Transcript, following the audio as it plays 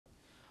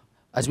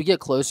As we get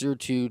closer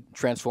to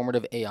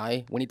transformative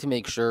AI, we need to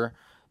make sure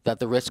that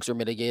the risks are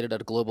mitigated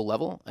at a global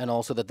level and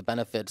also that the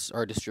benefits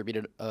are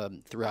distributed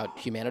throughout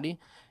humanity.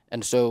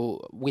 And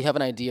so we have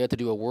an idea to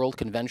do a world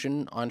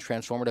convention on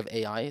transformative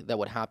AI that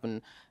would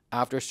happen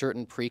after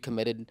certain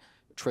pre-committed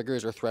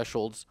triggers or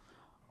thresholds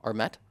are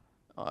met.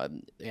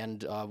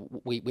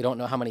 We don't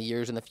know how many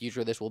years in the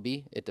future this will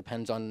be. It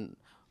depends on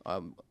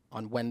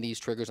when these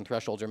triggers and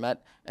thresholds are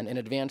met. And in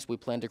advance, we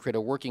plan to create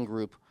a working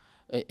group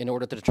in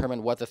order to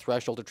determine what the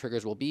threshold or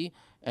triggers will be,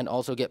 and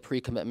also get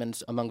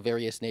pre-commitments among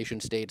various nation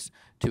states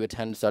to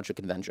attend such a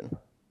convention.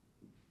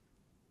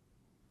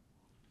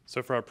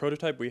 So for our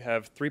prototype, we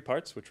have 3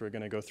 parts, which we're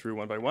going to go through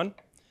one by one.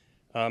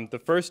 The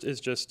first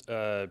is just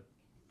a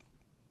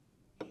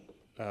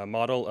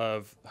model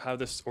of how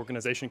this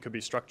organization could be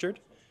structured.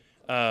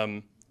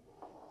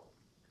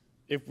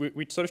 If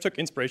we sort of took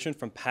inspiration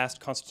from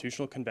past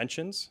constitutional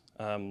conventions,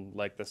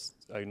 like the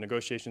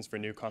negotiations for a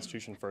new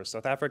constitution for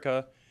South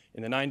Africa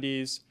in the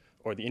 90s,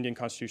 or the Indian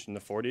constitution in the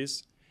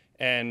 40s.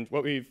 And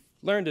what we've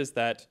learned is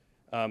that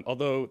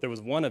although there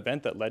was one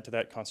event that led to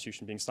that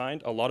constitution being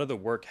signed, a lot of the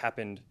work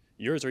happened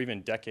years or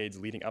even decades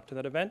leading up to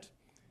that event.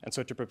 And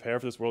so to prepare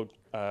for this World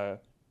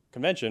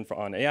Convention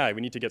on AI,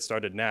 we need to get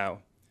started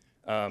now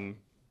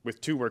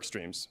with 2 work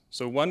streams.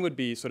 So one would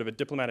be sort of a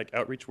diplomatic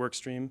outreach work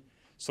stream,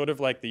 sort of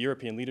like the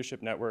European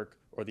Leadership Network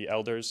or the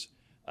Elders,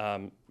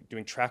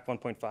 doing track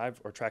 1.5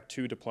 or track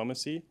 2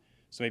 diplomacy.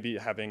 So maybe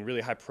having really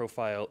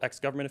high-profile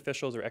ex-government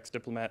officials or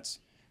ex-diplomats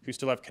who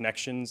still have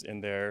connections in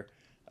their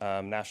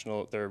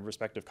their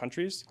respective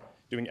countries,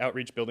 doing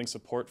outreach, building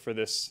support for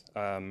this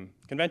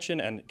convention,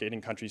 and getting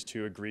countries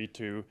to agree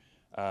to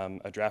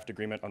a draft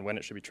agreement on when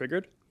it should be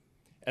triggered.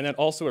 And then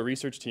also a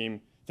research team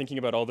thinking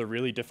about all the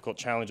really difficult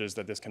challenges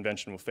that this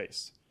convention will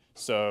face.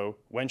 So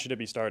when should it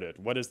be started?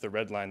 What is the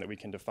red line that we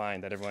can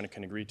define that everyone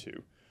can agree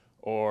to?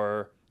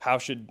 Or how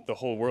should the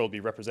whole world be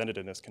represented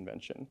in this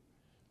convention?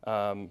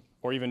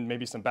 Or even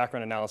maybe some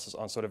background analysis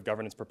on sort of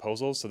governance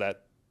proposals so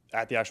that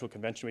at the actual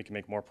convention we can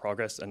make more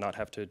progress and not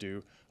have to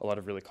do a lot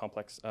of really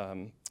complex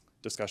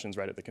discussions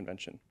right at the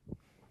convention.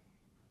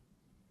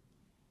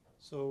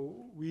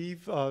 So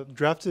we've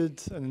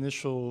drafted an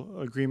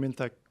initial agreement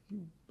that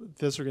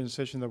this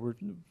organization that we're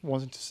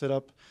wanting to set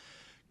up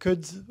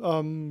could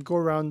go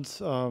around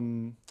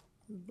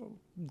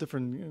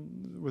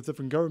with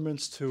different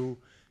governments to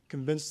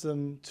convince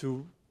them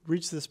to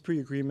reach this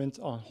pre-agreement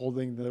on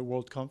holding the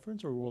World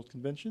Conference or World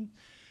Convention.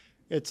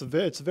 It's a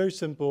very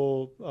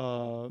simple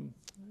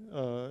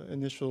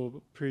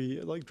initial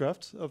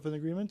draft of an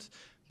agreement,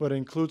 but it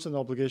includes an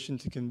obligation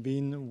to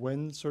convene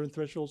when certain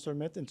thresholds are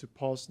met and to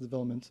pause the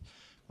development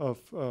of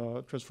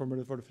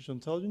transformative artificial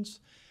intelligence.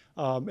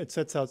 It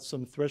sets out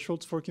some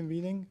thresholds for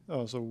convening.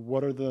 So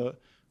what are the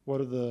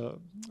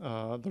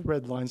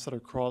red lines that are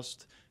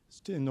crossed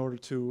in order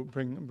to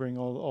bring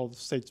all the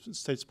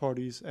states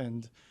parties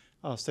and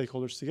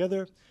stakeholders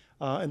together.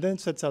 And then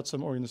sets out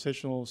some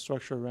organizational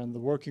structure around the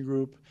working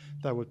group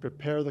that would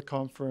prepare the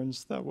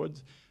conference, that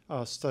would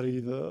study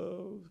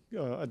the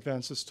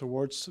advances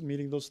towards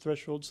meeting those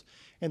thresholds,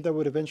 and that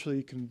would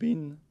eventually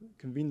convene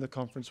the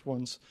conference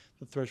once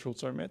the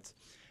thresholds are met.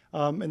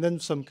 And then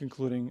some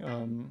concluding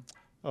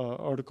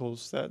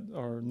articles that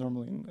are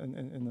normally in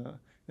an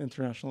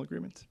international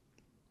agreement.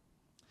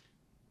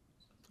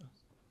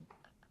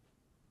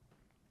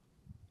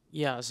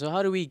 Yeah, so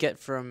how do we get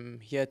from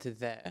here to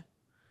there?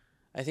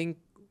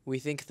 We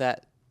think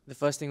that the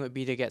first thing would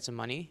be to get some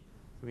money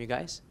from you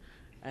guys.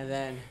 And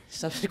then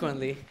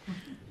subsequently,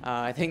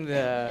 I think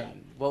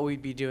what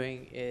we'd be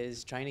doing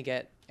is trying to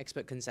get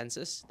expert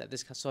consensus that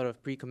this sort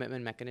of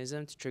pre-commitment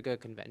mechanism to trigger a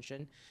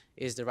convention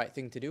is the right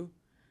thing to do.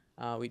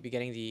 We'd be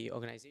getting the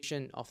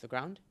organization off the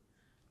ground.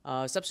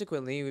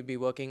 Subsequently, we'd be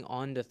working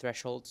on the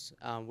thresholds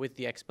with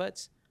the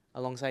experts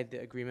alongside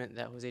the agreement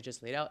that Jose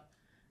just laid out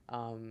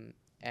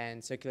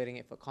and circulating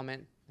it for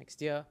comment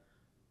next year.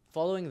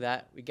 Following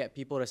that, we get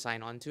people to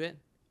sign on to it.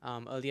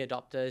 Early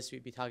adopters,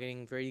 we'd be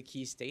targeting very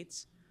key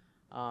states,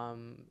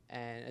 and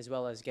as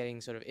well as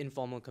getting sort of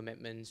informal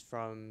commitments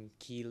from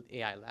key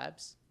AI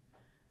labs.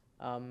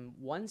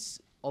 Once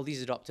all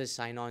these adopters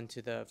sign on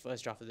to the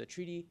first draft of the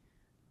treaty,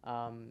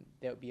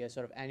 there would be a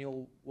sort of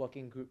annual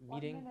working group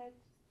meeting,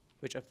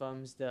 which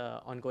affirms the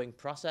ongoing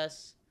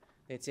process.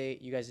 They'd say,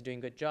 you guys are doing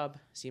a good job.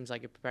 Seems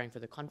like you're preparing for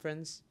the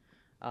conference.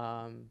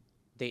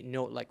 They'd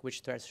note like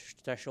which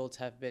thresholds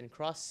have been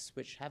crossed,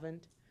 which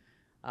haven't.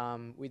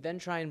 We then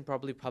try and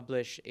probably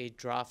publish a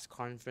draft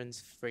conference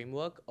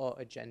framework or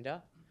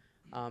agenda.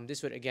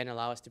 This would again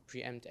allow us to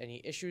preempt any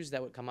issues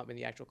that would come up in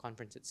the actual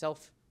conference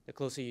itself. The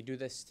closer you do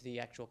this to the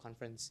actual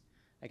conference,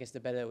 I guess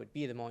the better it would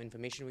be, the more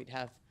information we'd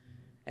have.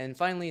 And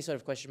finally, sort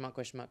of question mark,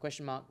 question mark,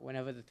 question mark,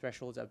 whenever the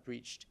thresholds are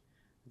breached,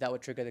 that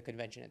would trigger the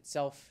convention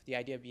itself. The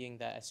idea being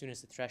that as soon as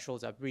the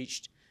thresholds are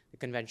breached, the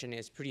convention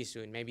is pretty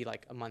soon, maybe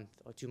like a month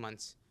or 2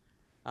 months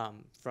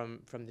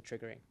from the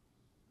triggering.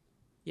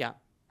 Yeah.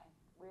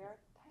 We are at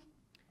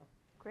time.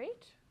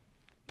 Great.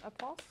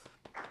 Applause.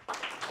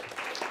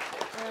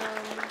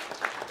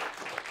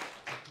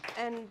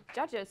 And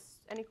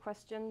judges, any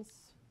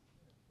questions?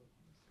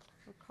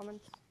 or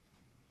comments?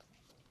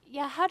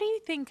 Yeah, how do you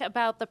think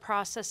about the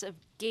process of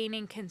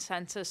gaining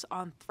consensus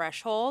on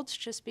thresholds,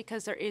 just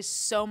because there is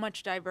so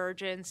much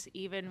divergence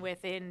even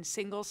within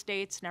single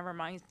states, never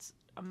mind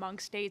among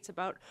states,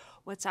 about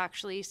what's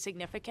actually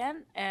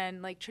significant?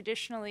 And like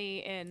traditionally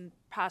in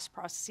past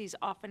processes,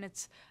 often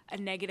it's a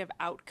negative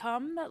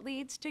outcome that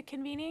leads to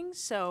convening.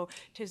 So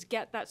to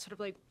get that sort of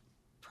like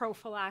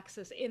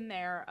prophylaxis in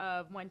there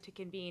of when to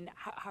convene,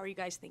 how are you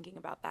guys thinking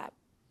about that?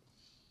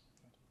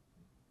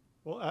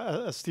 Well,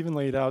 as Stephen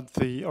laid out,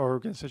 our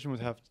organization would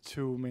have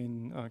two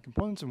main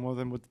components, and one of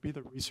them would be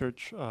the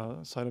research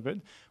side of it,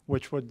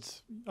 which would,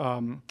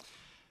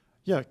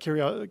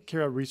 carry out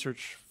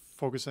research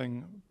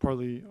focusing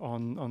partly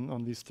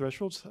on these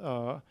thresholds,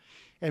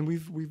 and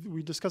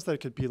we discussed that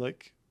it could be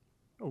like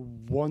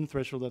one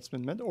threshold that's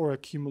been met, or a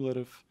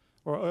cumulative,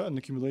 or an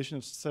accumulation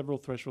of several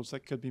thresholds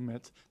that could be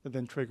met that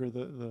then trigger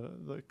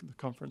the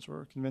conference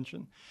or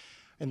convention.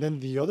 And then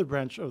the other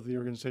branch of the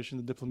organization,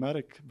 the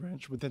diplomatic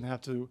branch, would then have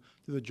to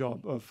do the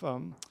job of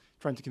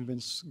trying to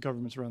convince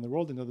governments around the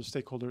world and other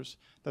stakeholders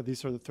that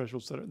these are the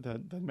thresholds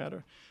that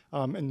matter.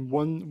 And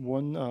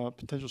one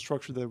potential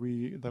structure that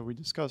we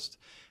discussed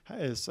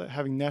is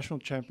having national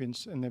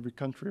champions in every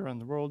country around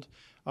the world,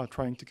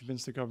 trying to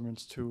convince the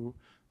governments to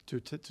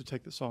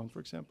take this on, for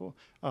example.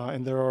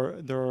 And there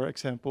are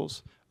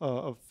examples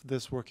of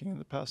this working in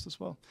the past as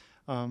well.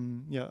 I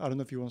don't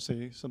know if you want to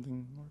say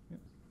something more. Yeah.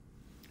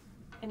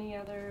 Any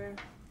other?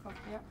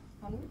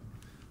 Henry?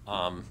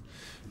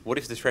 What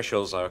if the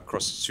thresholds are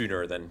crossed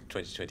sooner than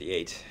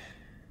 2028?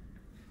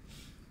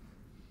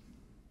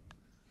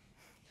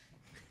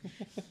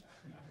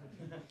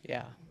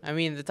 Yeah, I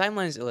mean, the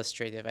timeline is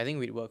illustrative. I think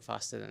we'd work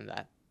faster than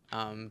that.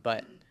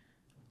 But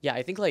yeah,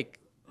 I think like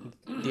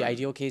the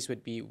ideal case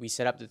would be we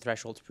set up the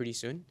thresholds pretty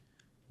soon.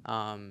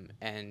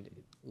 And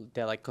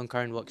they're like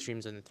concurrent work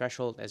streams on the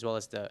threshold as well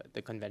as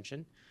the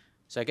convention.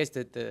 So I guess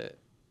the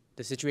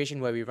situation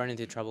where we run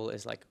into trouble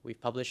is like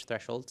we've published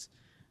thresholds.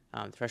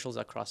 Thresholds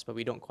are crossed, but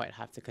we don't quite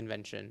have the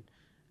convention,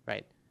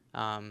 right?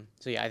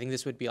 So yeah, I think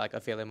this would be like a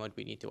failure mode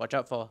we need to watch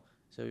out for.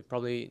 So we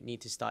probably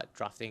need to start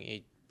drafting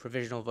a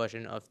provisional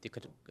version of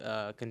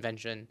the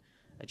convention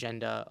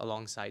agenda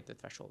alongside the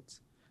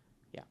thresholds.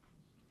 Yeah.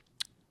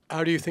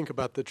 How do you think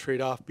about the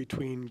trade-off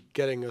between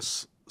getting a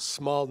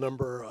small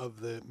number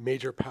of the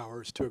major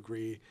powers to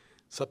agree,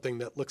 something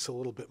that looks a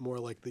little bit more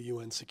like the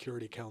UN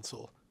Security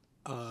Council,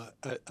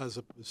 as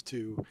opposed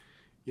to,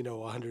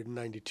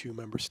 192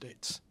 member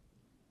states?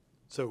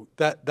 So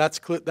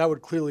that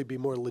would clearly be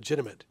more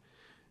legitimate.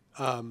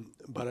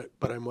 But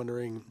I'm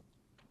wondering,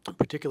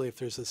 particularly if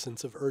there's a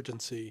sense of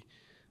urgency,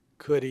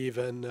 could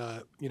even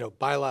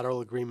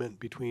bilateral agreement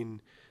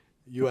between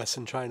U.S.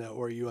 and China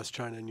or U.S.,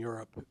 China, and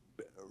Europe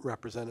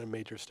represent a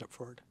major step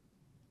forward?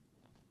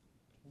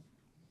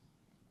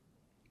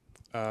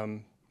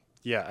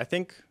 Yeah, I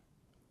think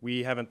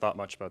we haven't thought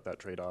much about that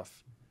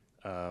trade-off.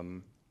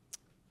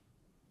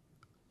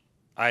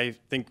 I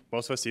think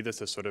most of us see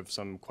this as sort of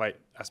some quite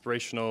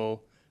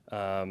aspirational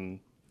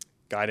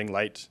guiding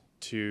light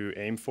to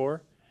aim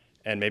for,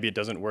 and maybe it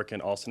doesn't work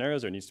in all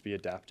scenarios, or it needs to be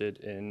adapted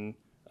in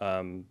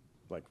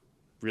like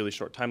really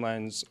short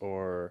timelines,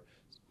 or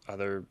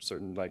other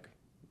certain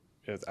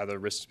if other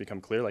risks become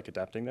clear, like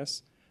adapting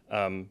this.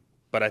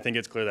 But I think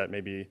it's clear that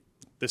maybe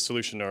this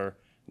solution or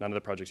none of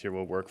the projects here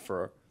will work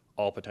for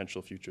all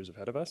potential futures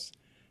ahead of us.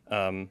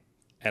 And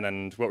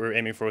what we're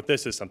aiming for with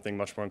this is something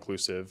much more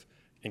inclusive,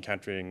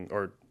 encountering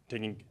or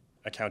taking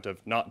account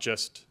of not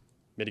just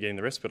mitigating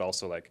the risk, but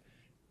also like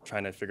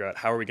trying to figure out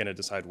how are we going to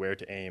decide where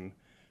to aim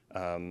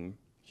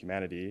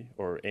humanity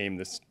or aim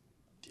this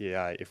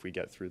TAI if we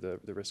get through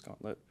the risk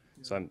gauntlet.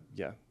 Yeah. So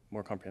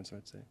more comprehensive,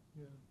 I'd say.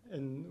 Yeah.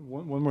 And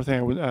one more thing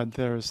I would add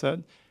there is that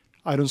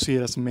I don't see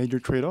it as a major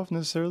trade-off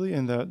necessarily,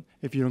 in that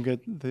if you don't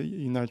get the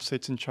United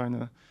States and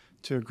China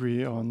to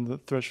agree on the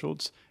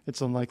thresholds,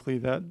 it's unlikely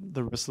that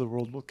the rest of the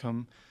world will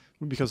come,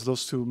 because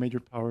those two major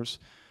powers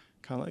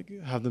kind of like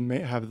have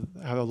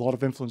a lot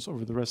of influence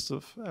over the rest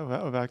of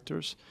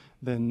actors.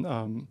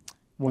 Then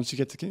once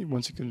you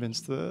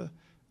convince the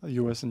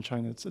U.S. and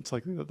China, it's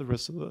likely that the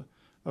rest of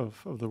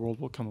the world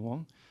will come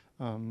along.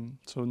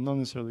 So not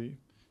necessarily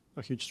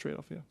a huge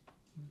trade-off. Yeah.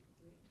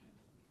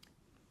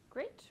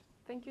 Great.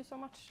 Thank you so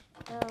much.